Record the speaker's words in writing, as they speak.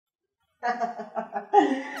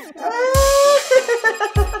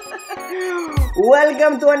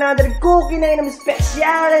Welcome to another cooking item special,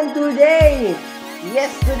 and today,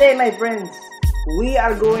 yes, today my friends, we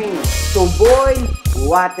are going to boil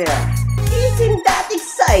water. Isn't that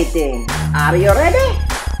exciting? Are you ready?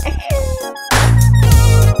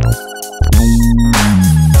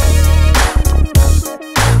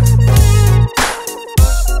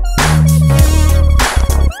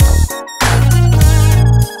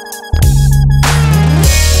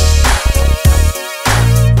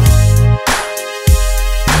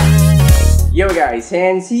 Yo guys,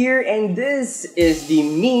 Hans here, and this is the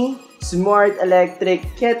Mi Smart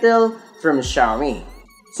Electric Kettle from Xiaomi.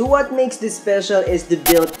 So what makes this special is the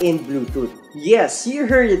built-in Bluetooth. Yes, you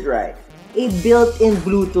heard it right. A built-in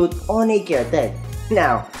Bluetooth on a kettle.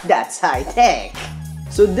 Now, that's high-tech.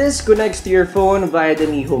 So this connects to your phone via the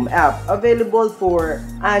Mi Home app, available for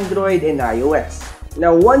Android and iOS.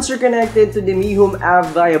 Now, once you're connected to the Mi Home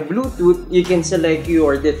app via Bluetooth, you can select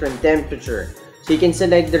your different temperature. So you can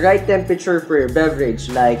select the right temperature for your beverage,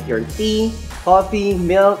 like your tea, coffee,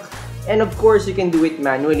 milk, and of course you can do it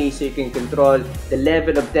manually, so you can control the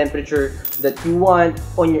level of temperature that you want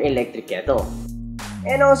on your electric kettle.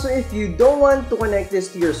 And also, if you don't want to connect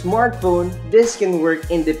this to your smartphone, this can work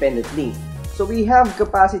independently. So we have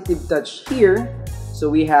capacitive touch here, so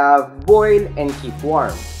we have boil and keep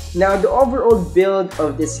warm. Now the overall build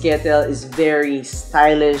of this kettle is very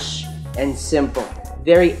stylish and simple,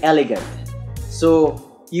 very elegant.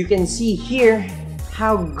 So you can see here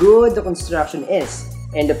how good the construction is,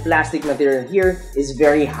 and the plastic material here is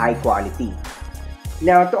very high quality.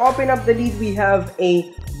 Now to open up the lid, we have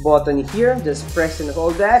a button here. Just press and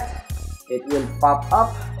hold that. It will pop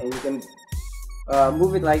up and you can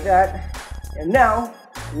move it like that. And now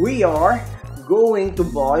we are going to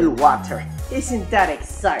boil water. Isn't that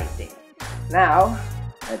exciting? Now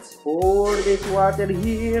let's pour this water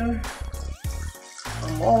here.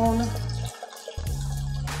 Come on.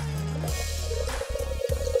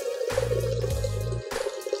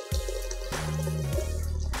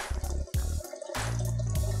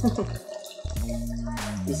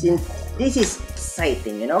 This is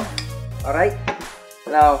exciting, you know? Alright,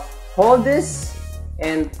 now hold this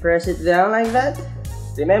and press it down like that.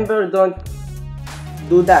 Remember, don't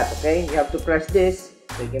do that, okay? You have to press this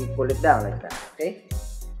so you can pull it down like that, okay?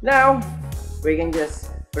 Now we can just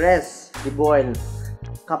press the boil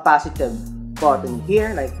capacitive button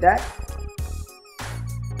here like that.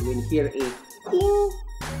 You will hear a ding,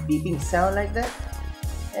 beeping sound like that.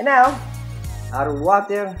 And now our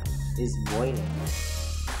water is boiling.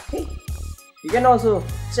 Okay. You can also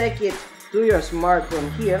check it to your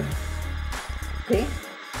smartphone here. Okay.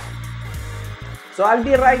 So I'll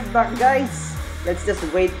be right back, guys. Let's just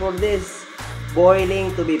wait for this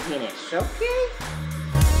boiling to be finished. Okay.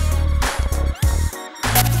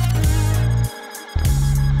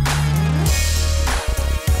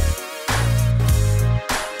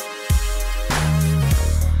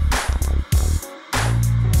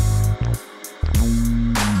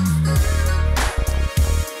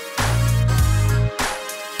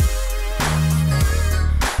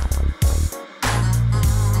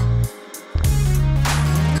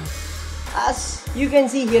 As you can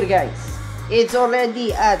see here, guys, it's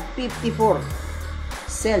already at 54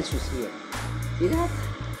 Celsius here. See that?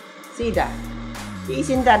 See that?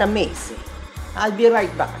 Isn't that amazing? I'll be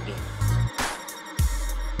right back again.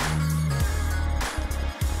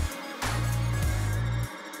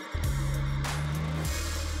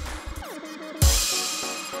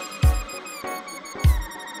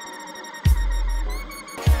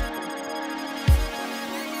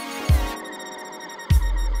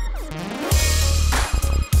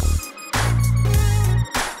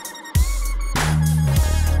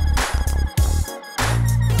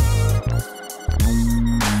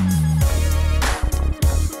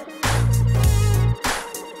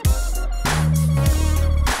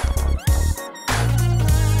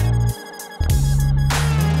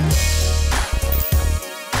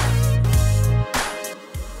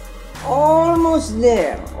 Almost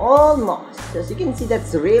there, almost. As you can see,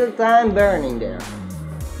 that's real-time burning there.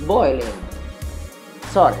 Boiling.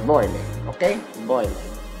 Sorry, boiling. Okay? Boiling.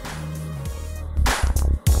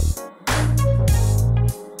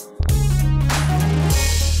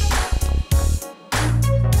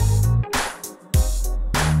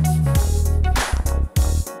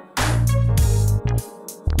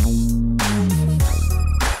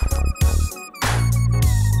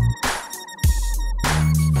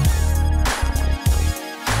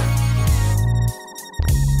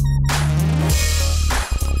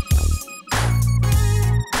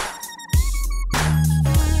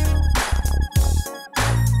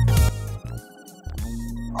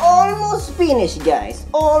 finished, guys.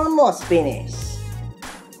 Almost finished.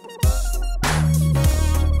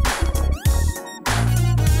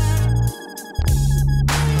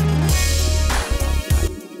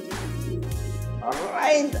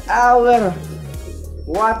 Alright, our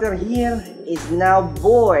water here is now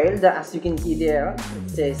boiled. As you can see there, it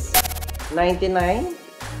says 99.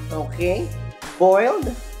 Okay, boiled.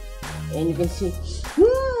 And you can see,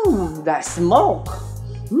 the smoke.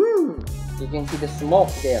 You can see the smoke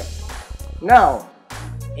there. Now,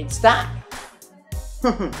 it's time.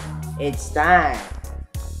 It's time.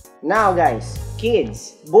 Now guys,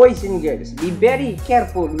 kids, boys and girls, be very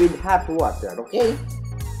careful with hot water, okay?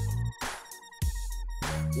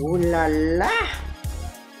 Ooh la la!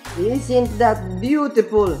 Isn't that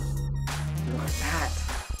beautiful? Look at that.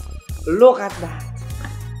 Look at that.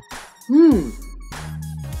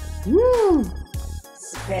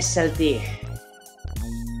 Specialty.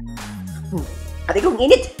 Ate kong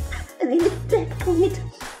init. Init.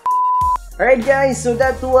 Alright guys, so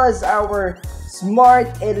that was our smart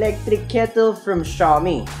electric kettle from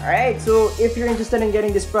Xiaomi. Alright, so if you're interested in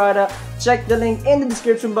getting this product, check the link in the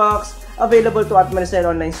description box. Available to at Marcel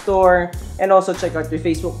online store. And also check out their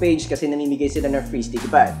Facebook page kasi namimigay sila ng free sticky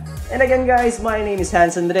pad. And again guys, my name is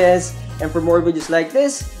Hans Andres. And for more videos like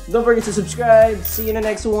this, don't forget to subscribe. See you in the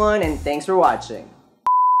next one and thanks for watching.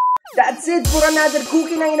 That's it for another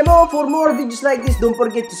cooking na inamo. For more videos like this, don't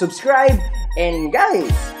forget to subscribe. And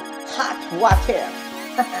guys, hot water.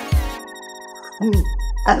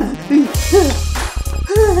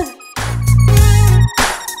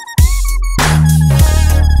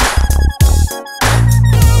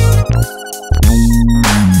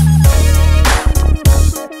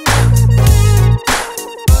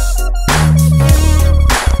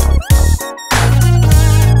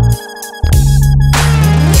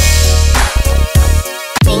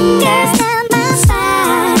 Fingers